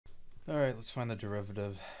Alright, let's find the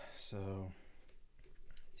derivative. So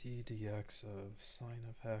d dx of sine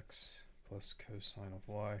of x plus cosine of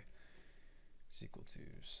y is equal to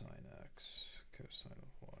sine x cosine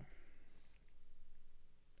of y.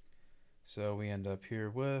 So we end up here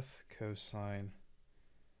with cosine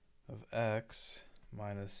of x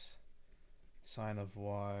minus sine of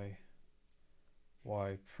y,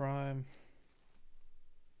 y prime,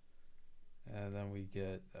 and then we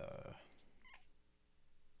get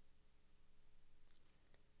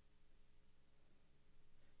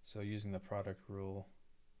so using the product rule,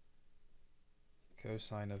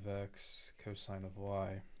 cosine of x cosine of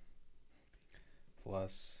y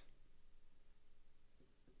plus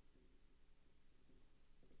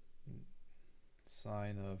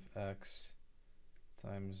sine of x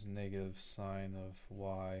times negative sine of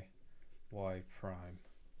y, y prime.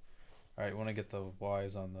 Alright, we want to get the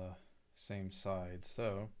y's on the same side,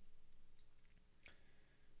 so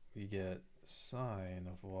we get sine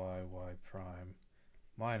of y, y prime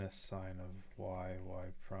minus sine of y, y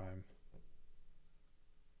prime,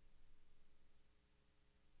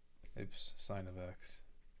 sine of x,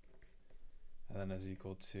 and then is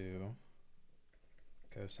equal to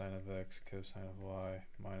cosine of x cosine of y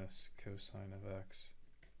minus cosine of x.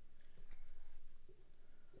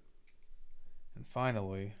 And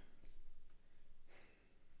finally,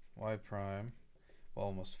 y prime, well,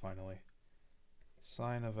 almost finally,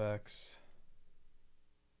 sine of x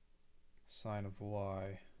sine of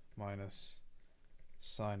y minus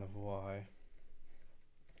sine of y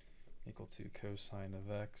equal to cosine of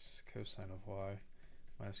x cosine of y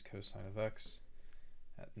minus cosine of x.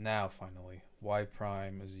 Now finally, y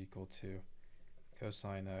prime is equal to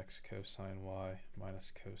cosine x cosine y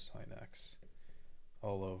minus cosine x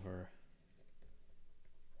all over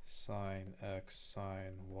sine x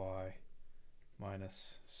sine y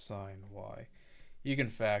minus sine y. You can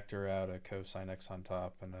factor out a cosine x on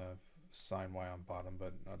top and a sine y on bottom,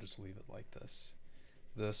 but I'll just leave it like this.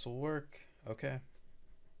 This will work. Okay.